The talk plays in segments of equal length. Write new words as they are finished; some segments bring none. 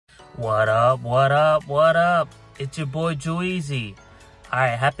What up, what up, what up? It's your boy Juezy.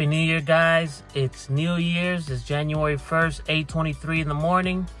 Alright, Happy New Year, guys. It's New Year's. It's January 1st, 8:23 in the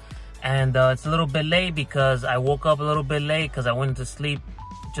morning. And it's a little bit late because I woke up a little bit late because I went to sleep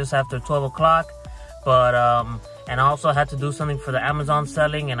just after 12 o'clock. But, and I also had to do something for the Amazon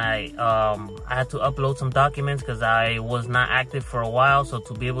selling, and I had to upload some documents because I was not active for a while. So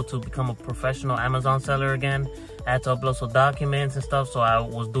to be able to become a professional Amazon seller again, I had to upload some documents and stuff. So I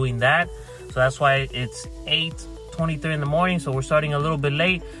was doing that. So that's why it's 8:23 in the morning. So we're starting a little bit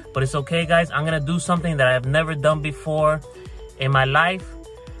late, but it's okay, guys. I'm going to do something that I've never done before in my life.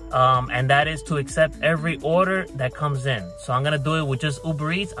 And that is to accept every order that comes in. So I'm going to do it with just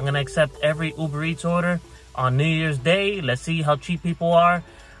Uber Eats. I'm going to accept every Uber Eats order on New Year's Day. Let's see how cheap people are.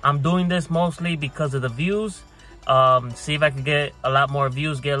 I'm doing this mostly because of the views. See if I can get a lot more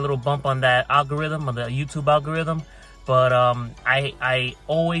views, get a little bump on that algorithm, on the YouTube algorithm. But I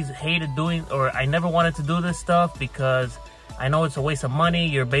always hated doing, or I never wanted to do this stuff because I know it's a waste of money.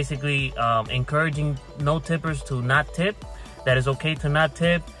 You're basically encouraging no tippers to not tip. That is okay to not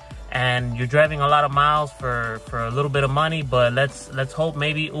tip. And you're driving a lot of miles for a little bit of money. But let's hope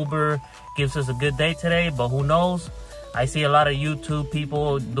maybe Uber gives us a good day today. But who knows? I see a lot of YouTube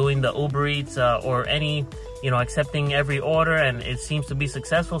people doing the Uber Eats or any, accepting every order, and it seems to be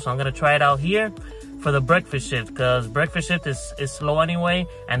successful. So I'm gonna try it out here for the breakfast shift, because breakfast shift is slow anyway,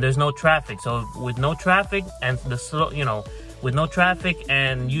 and there's no traffic. So with no traffic and the slow, with no traffic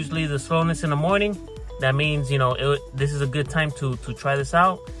and usually the slowness in the morning, that means this is a good time to try this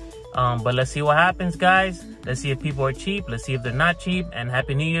out. But let's see what happens, guys. Let's see if people are cheap. Let's see if they're not cheap. And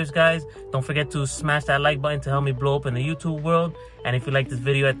Happy New Year's, guys. Don't forget to smash that like button to help me blow up in the YouTube world. And if you like this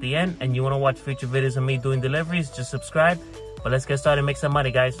video at the end and you want to watch future videos of me doing deliveries, just subscribe. But let's get started and make some money,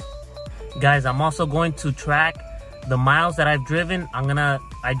 guys. Guys, I'm also going to track the miles that I've driven.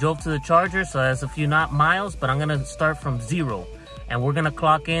 I drove to the charger, so that's a few miles, but I'm gonna start from 0. And we're gonna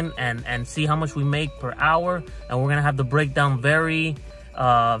clock in and see how much we make per hour. And we're gonna have the breakdown very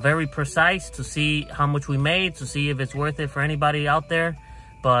precise to see how much we made, to see if it's worth it for anybody out there.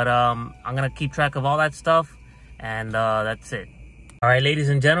 But I'm gonna keep track of all that stuff, and that's it. All right, ladies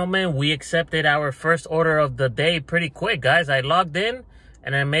and gentlemen, we accepted our first order of the day pretty quick, guys. I logged in,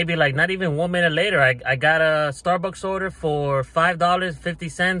 and then maybe like not even 1 minute later, I got a Starbucks order for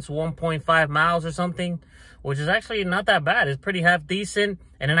 $5.50, 1.5 miles or something, which is actually not that bad. It's pretty half decent.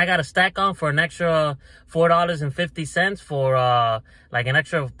 And then I got a stack on for an extra $4.50 for like an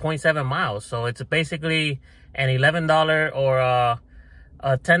extra 0.7 miles. So it's basically an $11 or a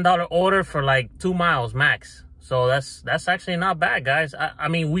 $10 order for like 2 miles max. So that's actually not bad, guys. I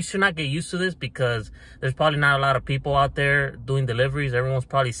mean, we should not get used to this because there's probably not a lot of people out there doing deliveries. Everyone's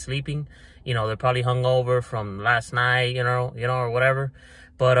probably sleeping. They're probably hungover from last night, or whatever.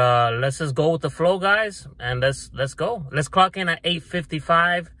 But let's just go with the flow, guys, and let's go. Let's clock in at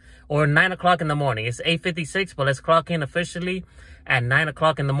 8:55 or 9 o'clock in the morning. It's 8:56, but let's clock in officially at 9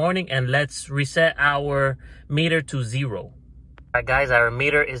 o'clock in the morning, and let's reset our meter to 0. All right, guys, our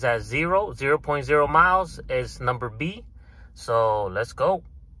meter is at 0.0 miles is number B. So let's go.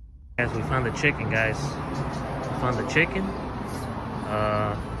 Guys, we found the chicken, guys. We found the chicken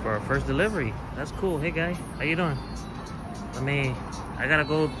for our first delivery. That's cool. Hey, guy, how you doing? I gotta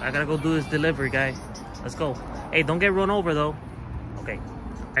go do this delivery, guys. Let's go. Hey, don't get run over though. Okay.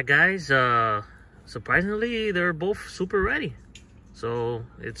 All right, guys, surprisingly, they're both super ready. So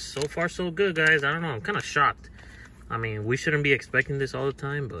it's so far so good, guys. I don't know, I'm kind of shocked. I mean, we shouldn't be expecting this all the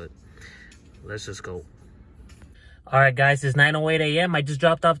time, but let's just go. All right, guys, it's 9:08 a.m. I just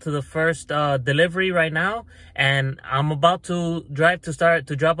dropped off to the first delivery right now, and I'm about to drive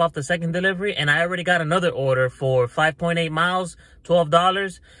to drop off the second delivery, and I already got another order for 5.8 miles,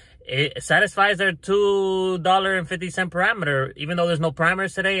 $12. It satisfies their $2.50 parameter. Even though there's no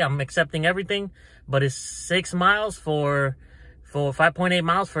parameters today, I'm accepting everything, but it's 6 miles for 5.8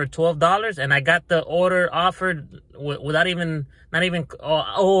 miles for $12, and I got the order offered without even,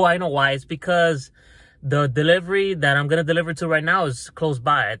 I know why. It's because the delivery that I'm gonna deliver to right now is close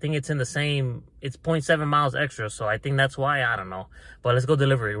by. I think it's in the same, it's 0.7 miles extra, so I think that's why. I don't know, but let's go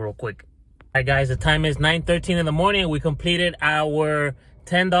deliver it real quick. All right, guys, the time is 9:13 in the morning. We completed our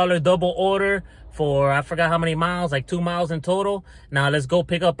 $10 double order for, I forgot how many miles, like 2 miles in total. Now let's go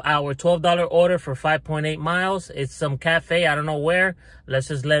pick up our $12 order for 5.8 miles. It's some cafe, I don't know where. Let's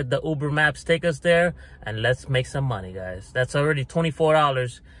just let the Uber Maps take us there, and let's make some money, guys. That's already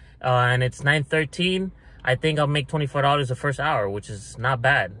 $24, and it's 9:13. I think I'll make $24 the first hour, which is not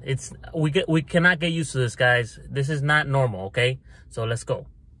bad. We cannot get used to this, guys. This is not normal, okay? So let's go.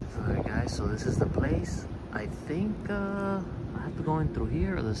 All right, guys, so this is the place. I think I have to go in through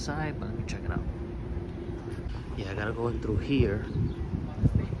here or the side, but let me check it out. Yeah, I gotta go in through here.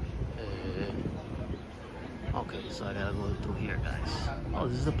 Okay, so I gotta go through here, guys. Oh,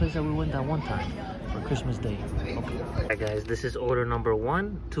 this is the place that we went that one time for Christmas Day. Okay. Alright, guys, this is order number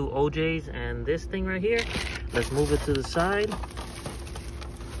 1. 2 OJs and this thing right here. Let's move it to the side.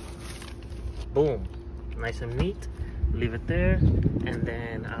 Boom. Nice and neat. Leave it there. And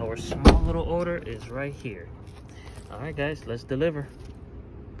then our small little order is right here. Alright, guys, let's deliver.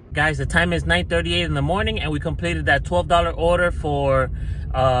 Guys, the time is 9:38 in the morning, and we completed that $12 order for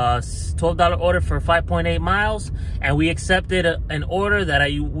 $12 order for 5.8 miles, and we accepted an order that I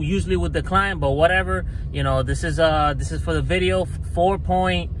usually would decline, but whatever. You know, this is for the video.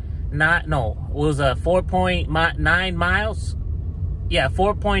 4.9 miles. Yeah,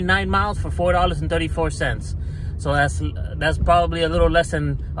 4.9 miles for $4.34. So that's probably a little less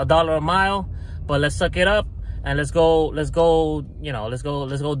than $1 a mile, but let's suck it up. And let's go, you know, let's go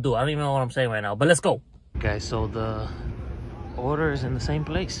do it. I don't even know what I'm saying right now, but let's go. Guys, so the order is in the same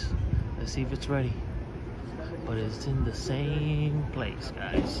place. Let's see if it's ready. But it's in the same place,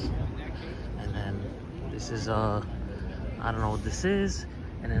 guys. And then this is, I don't know what this is.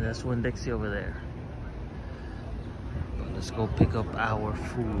 And then that's Winn-Dixie over there. But let's go pick up our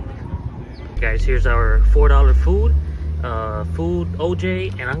food. Guys, here's our $4 food. Food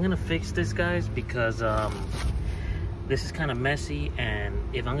OJ, and I'm gonna fix this, guys, because this is kind of messy, and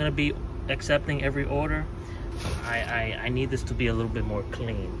if I'm gonna be accepting every order, I need this to be a little bit more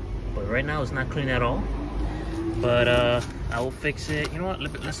clean. But right now it's not clean at all, but I will fix it. You know what,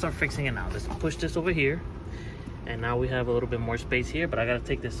 let's start fixing it now. Let's push this over here, and now we have a little bit more space here, but I gotta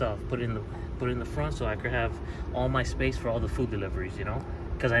take this off, put it in the front, so I could have all my space for all the food deliveries, you know,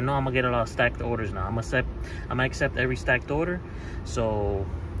 because I know I'm gonna get a lot of stacked orders now. I'm gonna accept every stacked order, so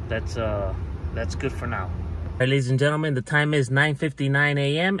that's good for now. All right, ladies and gentlemen, the time is 9:59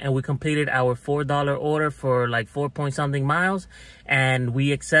 a.m. and we completed our $4 order for like 4-point-something miles, and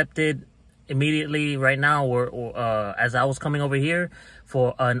we accepted immediately. Right now, as I was coming over here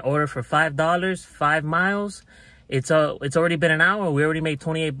for an order for $5, 5 miles. It's already been an hour. We already made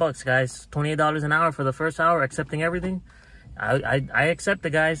 28 bucks, guys. $28 an hour for the first hour, accepting everything. I accept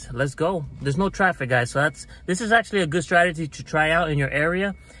it, guys. Let's go. There's no traffic, guys, so this is actually a good strategy to try out in your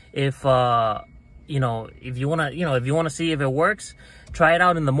area. If you know, if you want to see if it works, try it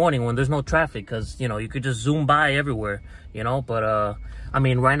out in the morning when there's no traffic, because you know, you could just zoom by everywhere, you know. But I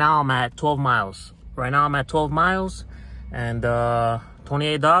mean, right now I'm at 12 miles. And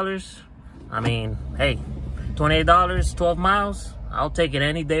 $28. I mean, hey, $28, 12 miles. I'll take it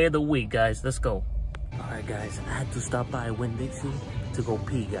any day of the week, guys. Let's go. Alright, guys, I had to stop by Winn-Dixie to go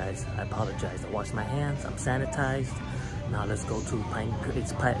pee, guys. I apologize. I washed my hands. I'm sanitized. Now let's go to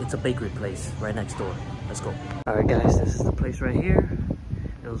it's a bakery place right next door. Let's go. Alright, guys, this is the place right here.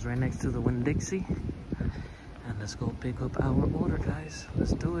 It was right next to the Winn-Dixie. And let's go pick up our order, guys.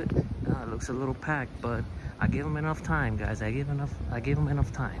 Let's do it. It looks a little packed, but I gave them enough time, guys. I gave them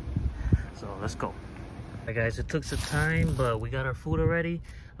enough time. So let's go. Alright, guys, it took some time, but we got our food already.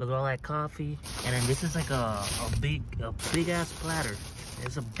 Look at all that coffee, and then this is like a big ass platter.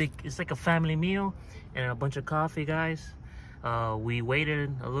 It's like a family meal, and a bunch of coffee, guys. We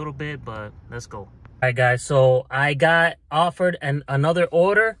waited a little bit, but let's go. All right, guys, so I got offered another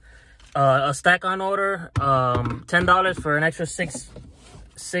order, a stack on order, $10 for an extra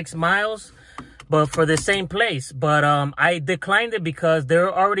six miles, but for the same place. But I declined it because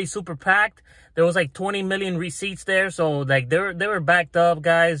they're already super packed. There was like 20 million receipts there, so like they were backed up,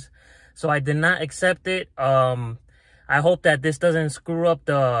 guys. So I did not accept it. I hope that this doesn't screw up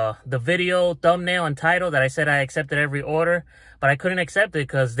the video thumbnail and title that I said I accepted every order, but I couldn't accept it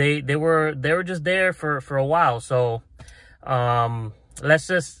because they were just there for a while. So let's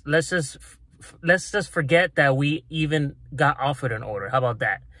just forget that we even got offered an order. How about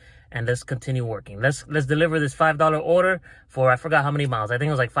that? And let's continue working. Let's deliver this $5 order for, I forgot how many miles. I think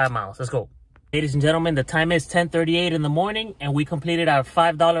it was like 5 miles. Let's go. Ladies and gentlemen, the time is 10:38 in the morning, and we completed our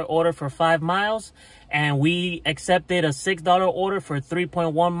 $5 order for 5 miles, and we accepted a $6 order for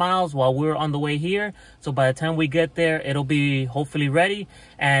 3.1 miles while we were on the way here. So by the time we get there, it'll be hopefully ready.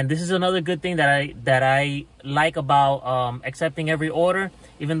 And this is another good thing that I like about accepting every order,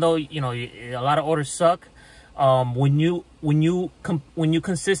 even though, you know, a lot of orders suck. When you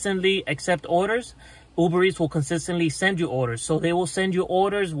consistently accept orders, Uber Eats will consistently send you orders. So they will send you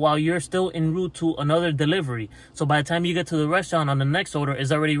orders while you're still en route to another delivery. So by the time you get to the restaurant on the next order,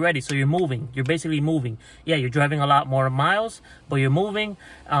 it's already ready. So you're moving. You're basically moving. Yeah, you're driving a lot more miles, but you're moving.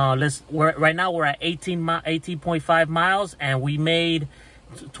 Right now we're at 18.5 miles, and we made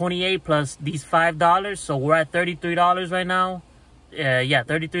 28 plus these $5. So we're at $33 right now. yeah,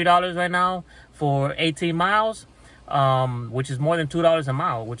 $33 right now for 18 miles, which is more than $2 a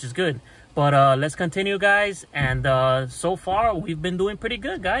mile, which is good. But let's continue, guys. And so far, we've been doing pretty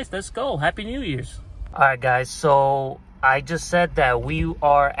good, guys. Let's go. Happy New Year's. All right, guys. So I just said that we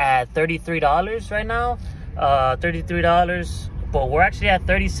are at $33 right now. $33, but we're actually at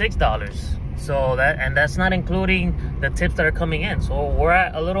 $36. So that's not including the tips that are coming in. So we're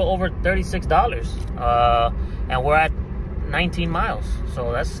at a little over $36. And we're at 19 miles.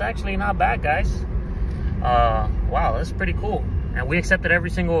 So that's actually not bad, guys. Wow, that's pretty cool. And we accepted every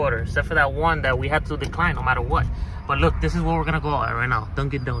single order except for that one that we had to decline no matter what. But look, this is where we're gonna go at right now,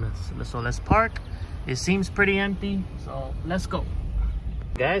 Dunkin' Donuts. So let's park. It seems pretty empty, so let's go.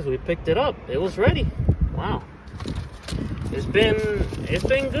 Guys, we picked it up. It was ready. Wow. It's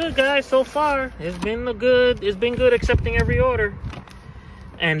been good, guys, so far. It's been good accepting every order.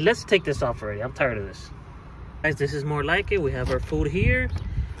 And let's take this off already. I'm tired of this. Guys, this is more like it. We have our food here.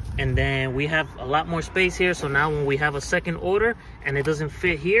 And then we have a lot more space here. So now when we have a second order and it doesn't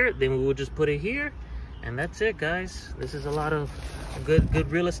fit here, then we will just put it here. And that's it, guys. This is a lot of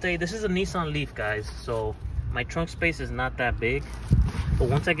good real estate. This is a Nissan Leaf, guys. So my trunk space is not that big. But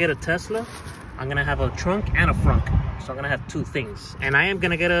once I get a Tesla, I'm going to have a trunk and a frunk. So I'm going to have two things. And I am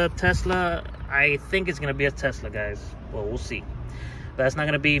going to get a Tesla. I think it's going to be a Tesla, guys. Well, we'll see. But that's not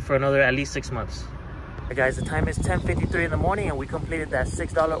going to be for another at least 6 months. Hey guys, the time is 10:53 in the morning and we completed that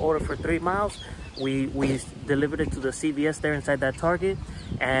 $6 order for 3 miles. We delivered it to the CVS there inside that Target,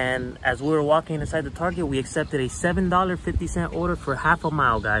 and as we were walking inside the Target, we accepted a $7.50 order for half a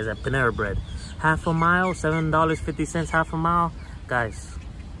mile, guys, at Panera Bread. Half a mile, $7.50, half a mile. Guys,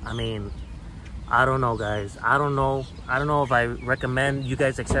 I mean, I don't know, guys. I don't know if I recommend you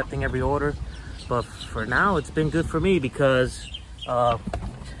guys accepting every order, but for now it's been good for me because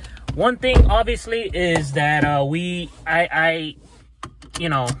one thing obviously is that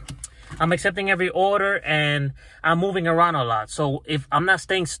I'm accepting every order and I'm moving around a lot. So if I'm not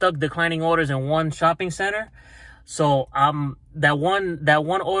staying stuck declining orders in one shopping center, so that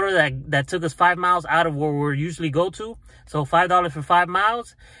one order that took us 5 miles out of where we usually go to, so $5 for 5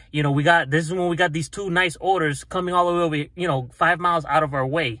 miles, this is when we got these two nice orders coming all the way over, 5 miles out of our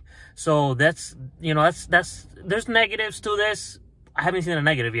way. So that's there's negatives to this. I haven't seen a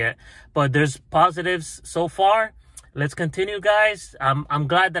negative yet, but there's positives so far. Let's continue, guys. I'm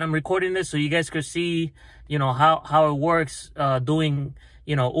glad that I'm recording this so you guys could see, how it works, doing,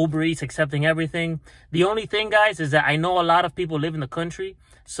 Uber Eats, accepting everything. The only thing, guys, is that I know a lot of people live in the country.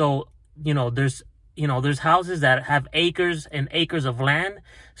 So, there's houses that have acres and acres of land.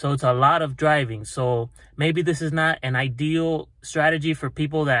 So it's a lot of driving. So maybe this is not an ideal strategy for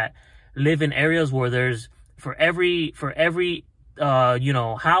people that live in areas where there's for every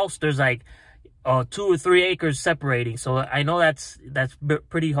house, there's like 2 or 3 acres separating. So I know that's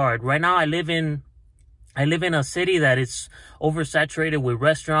pretty hard. Right now I live in a city that is oversaturated with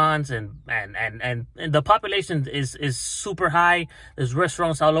restaurants and the population is super high. There's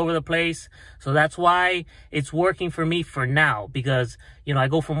restaurants all over the place. So that's why it's working for me for now, because I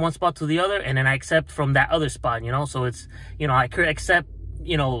go from one spot to the other and then I accept from that other spot, so it's I could accept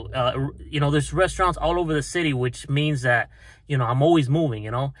there's restaurants all over the city, which means that I'm always moving,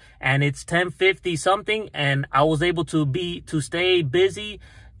 and it's 10:50 something, and I was able to stay busy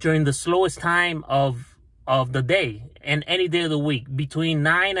during the slowest time of the day and any day of the week. Between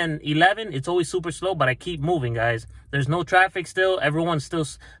 9 and 11, it's always super slow, but I keep moving, guys. There's no traffic still. Everyone's still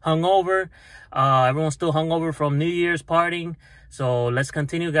hungover. Everyone's still hungover from New Year's partying. So let's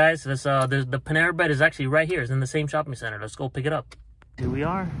continue, guys. The Panera Bread is actually right here. It's in the same shopping center. Let's go pick it up. Here we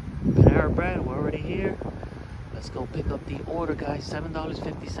are, Panera Bread. We're already here. Let's go pick up the order, guys.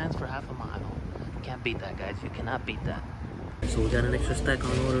 $7.50 for half a mile. Can't beat that, guys. You cannot beat that. So we got an extra stack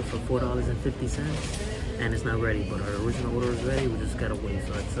on order for $4.50, and it's not ready, but our original order is ready. We just gotta wait.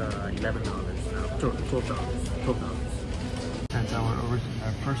 So it's $11 now, $12. That's our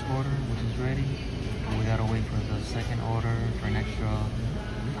first order, which is ready. And we gotta wait for the second order for an extra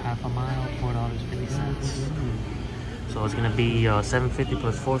half a mile, $4.50. So it's gonna be $7.50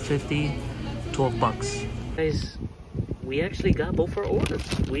 plus $4.50, $12. Guys, we actually got both our orders.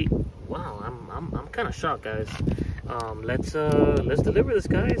 Wow, I'm kind of shocked, guys. Let's deliver this,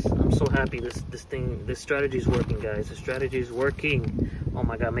 guys. I'm so happy this strategy is working, guys. The strategy is working. Oh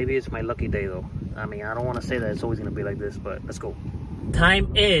my god, maybe it's my lucky day though. I mean, I don't want to say that it's always gonna be like this, but let's go.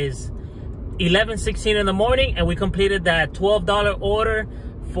 Time is 11:16 in the morning, and we completed that $12 order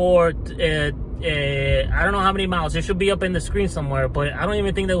for I don't know how many miles. It should be up in the screen somewhere, but I don't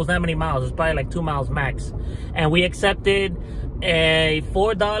even think there was that many miles. It's probably like 2 miles max. And we accepted a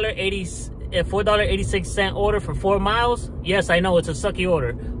 $4.80 $4.86 order for 4 miles. Yes, I know it's a sucky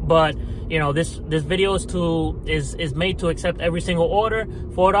order, but you know, this video is made to accept every single order.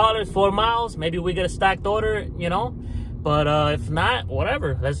 $4, 4 miles. Maybe we get a stacked order, you know. But if not,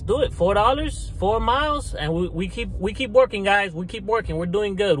 whatever. Let's do it. $4, 4 miles, and we keep working, guys. We keep working. We're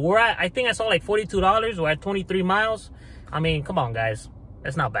doing good. We're at, I think I saw like $42. We're at 23 miles. I mean, come on, guys.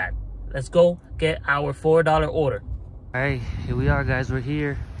 That's not bad. Let's go get our $4 order. All right, here we are, guys. We're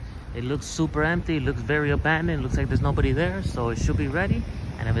here. It looks super empty. It looks very abandoned. It looks like there's nobody there, so it should be ready.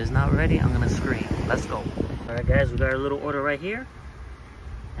 And if it's not ready, I'm gonna scream. Let's go. All right, guys, we got our little order right here.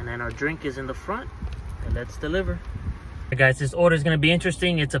 And then our drink is in the front. And let's deliver. Right, guys, this order is gonna be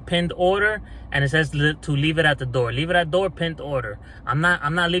interesting. It's a pinned order, and it says to leave it at the door. Leave it at door, pinned order. I'm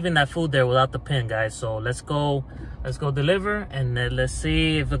not leaving that food there without the pin, guys. So let's go deliver, and then let's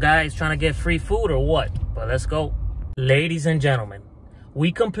see if the guy is trying to get free food or what. But let's go. Ladies and gentlemen,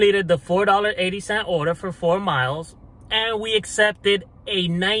 we completed the $4.80 order for 4 miles, and we accepted a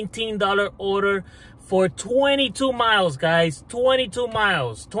 $19 order for 22 miles, guys. 22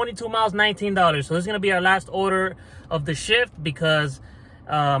 miles, $19. So this is gonna be our last order of the shift, because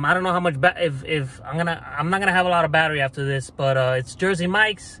I don't know how much if I'm not gonna have a lot of battery after this, but it's Jersey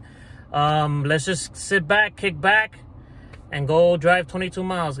Mike's. Let's just sit back, kick back, and go drive 22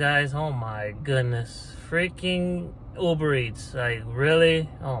 miles, guys. Oh my goodness, freaking Uber Eats, like, really?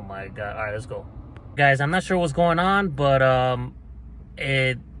 Oh my god. All right, let's go, guys. I'm not sure what's going on, but I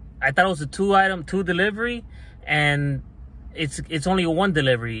thought it was a two delivery, and it's only a 1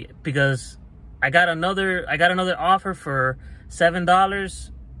 delivery, because I got another offer for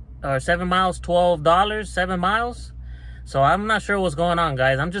 $7 or 7 miles, $12, 7 miles. So I'm not sure what's going on,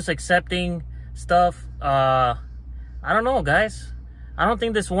 guys. I'm just accepting stuff. I don't know, guys. I don't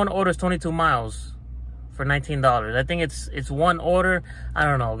think this one order is 22 miles for $19. I think it's one order. I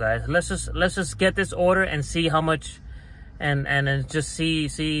don't know, guys. Let's just get this order and see how much, and then just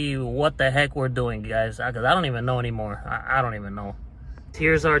see what the heck we're doing, guys. Because I don't even know anymore. I don't even know.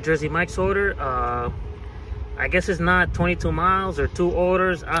 Here's our Jersey Mike's order. I guess it's not 22 miles or 2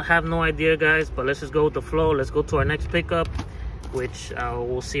 orders. I have no idea, guys, but let's just go with the flow. Let's go to our next pickup, which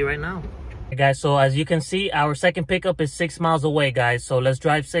we'll see right now. Okay, guys, so as you can see, our second pickup is 6 miles away, guys. So let's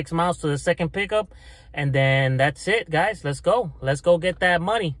drive 6 miles to the second pickup, and then that's it, guys. Let's go get that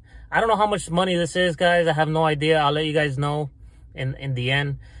money. I don't know how much money this is, guys. I have no idea. I'll let you guys know in the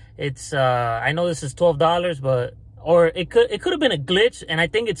end. It's I know this is $12, but or it could have been a glitch, and I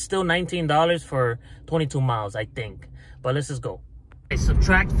think it's still $19 for 22 miles, I think. But let's just go. Okay,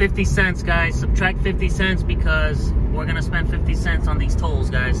 subtract 50 cents, guys. Subtract 50 cents, because we're gonna spend 50 cents on these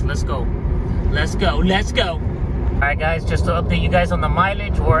tolls, guys. Let's go. Let's go. Let's go. All right, guys, just to update you guys on the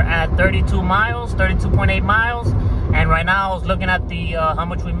mileage, we're at 32 miles, 32.8 miles. And right now I was looking at the how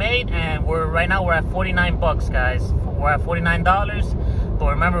much we made, and right now we're at 49 bucks, guys. We're at $49. But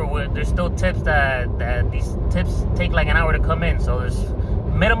remember, there's still tips that these tips take like an hour to come in. So there's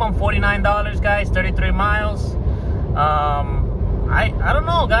minimum $49, guys, 33 miles. I don't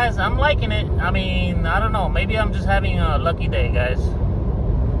know, guys. I'm liking it. I mean, I don't know. Maybe I'm just having a lucky day, guys.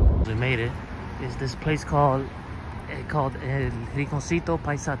 We made it. It's this place called El Rinconcito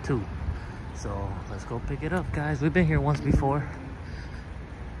Paisa 2. So let's go pick it up, guys. We've been here once before.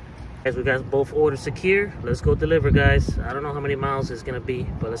 Guys, we got both orders secure. Let's go deliver, guys. I don't know how many miles it's gonna be,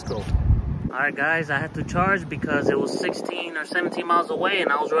 but let's go. All right, guys, I had to charge because it was 16 or 17 miles away,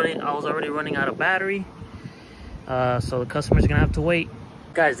 and I was already running out of battery. So the customer's gonna have to wait.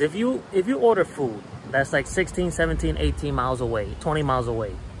 Guys, if you order food that's like 16, 17, 18 miles away, 20 miles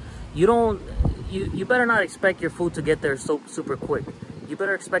away, you better not expect your food to get there so super quick. You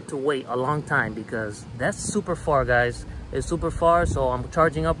better expect to wait a long time, because that's super far, guys. It's super far. So I'm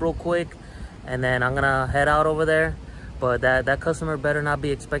charging up real quick, and then I'm gonna head out over there. But that customer better not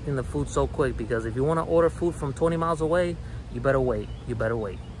be expecting the food so quick, because if you want to order food from 20 miles away, you better wait. You better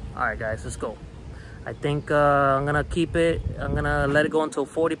wait. All right, guys, let's go. I think I'm gonna keep it. I'm gonna let it go until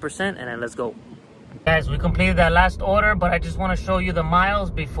 40%, and then let's go. Guys, we completed that last order, but I just want to show you the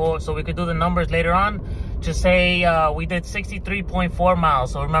miles before, so we could do the numbers later on. Just say we did 63.4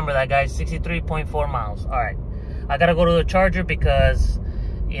 miles. So remember that, guys, 63.4 miles. All right, I gotta go to the charger because,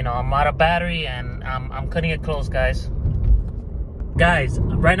 you know, I'm out of battery, and I'm cutting it close, guys. Guys,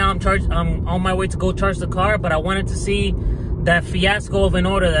 right now I'm on my way to go charge the car, but I wanted to see that fiasco of an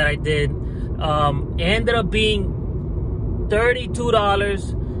order that I did. It ended up being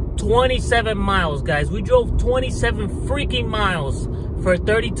 $32, 27 miles, guys. We drove 27 freaking miles for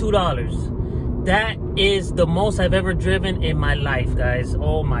 $32. That is the most I've ever driven in my life, guys.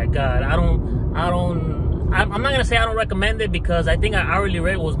 Oh my god. I don't I'm not gonna say I don't recommend it, because I think our hourly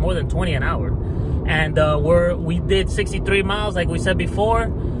rate was more than 20 an hour, and we did 63 miles like we said before,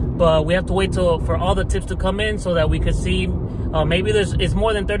 but we have to wait for all the tips to come in so that we could see. Maybe it's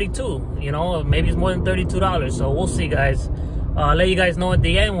more than 32. You know, maybe it's more than $32. So we'll see, guys. I'll let you guys know at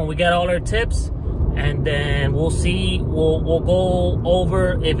the end when we get all our tips, and then we'll see. We'll go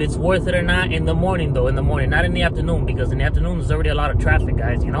over if it's worth it or not in the morning, though. In the morning, not in the afternoon, because in the afternoon there's already a lot of traffic,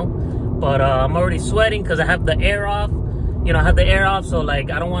 guys. You know. But I'm already sweating because I have the air off. You know, I have the air off, so like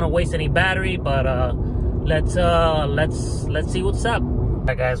I don't want to waste any battery. But let's see what's up. All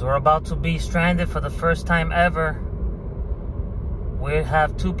right, guys, we're about to be stranded for the first time ever. We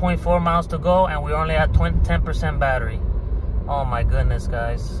have 2.4 miles to go, and we're only at 10% battery. Oh my goodness,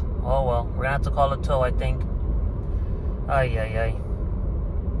 guys. Oh well, we're gonna have to call a tow, I think. Ay, ay, ay.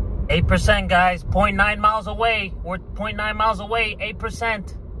 8%, guys. 0.9 miles away. We're 0.9 miles away.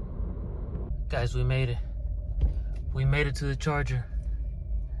 8%. Guys, we made it. We made it to the charger.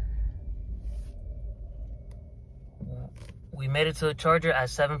 We made it to the charger at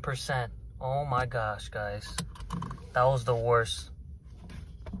 7%. Oh my gosh, guys. That was the worst.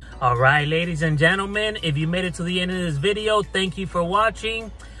 All right, ladies and gentlemen, if you made it to the end of this video, thank you for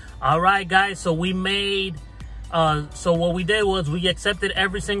watching. All right, guys, so we made, so what we did was we accepted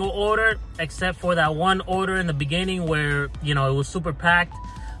every single order except for that one order in the beginning where, you know, it was super packed.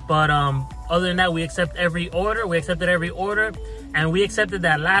 But other than that, we accepted every order. And we accepted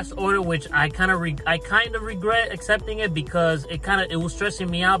that last order, which I kind of regret accepting it, because it was stressing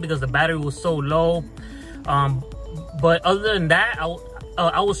me out because the battery was so low. But other than that,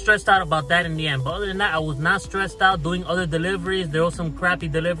 I was stressed out about that in the end. But other than that, I was not stressed out doing other deliveries. There was some crappy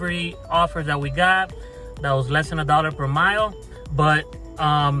delivery offers that we got that was less than $1 per mile. But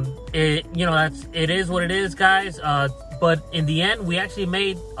it is what it is, guys. But in the end, we actually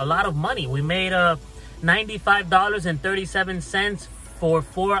made a lot of money. We made $95.37 for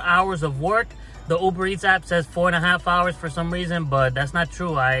 4 hours of work. The Uber Eats app says 4.5 hours for some reason, but that's not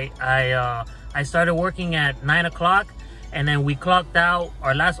true. I started working at 9 o'clock, and then we clocked out.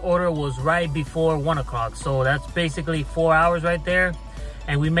 Our last order was right before 1 o'clock. So that's basically 4 hours right there.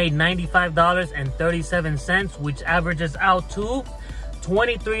 And we made $95.37, which averages out to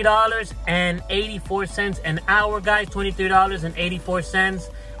 $23.84 an hour, guys. $23.84.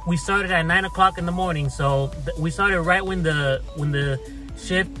 We started at 9 o'clock in the morning, so we started right when the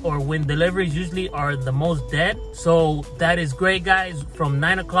shift or when deliveries usually are the most dead. So that is great, guys. From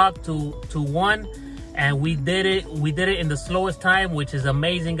 9 o'clock to 1, and we did it in the slowest time, which is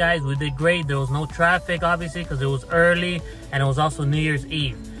amazing, guys. We did great. There was no traffic, obviously, because it was early, and it was also New Year's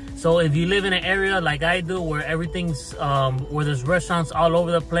Eve. So if you live in an area like I do, where everything's where there's restaurants all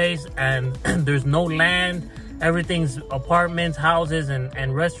over the place, and there's no land, everything's apartments, houses,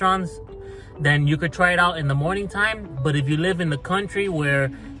 and restaurants, then you could try it out in the morning time. But if you live in the country where,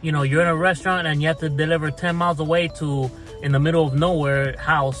 you know, you're in a restaurant and you have to deliver 10 miles away to in the middle of nowhere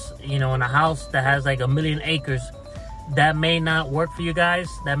house, you know, in a house that has like 1 million acres, that may not work for you guys.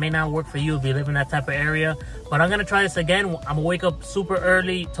 That may not work for you if you live in that type of area. But I'm gonna try this again. I'm gonna wake up super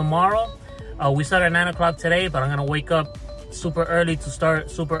early tomorrow. We started at 9 o'clock today, but I'm gonna wake up super early to start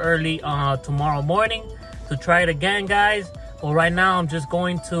super early tomorrow morning to try it again, guys. Well, right now I'm just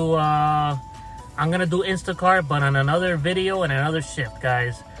going to I'm gonna do Instacart, but on another video and another shift,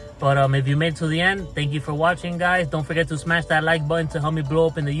 guys. But if you made it to the end, thank you for watching, guys. Don't forget to smash that like button to help me blow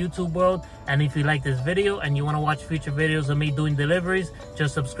up in the YouTube world. And if you like this video and you want to watch future videos of me doing deliveries,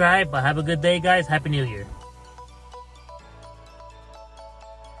 just subscribe. But have a good day, guys. Happy New Year.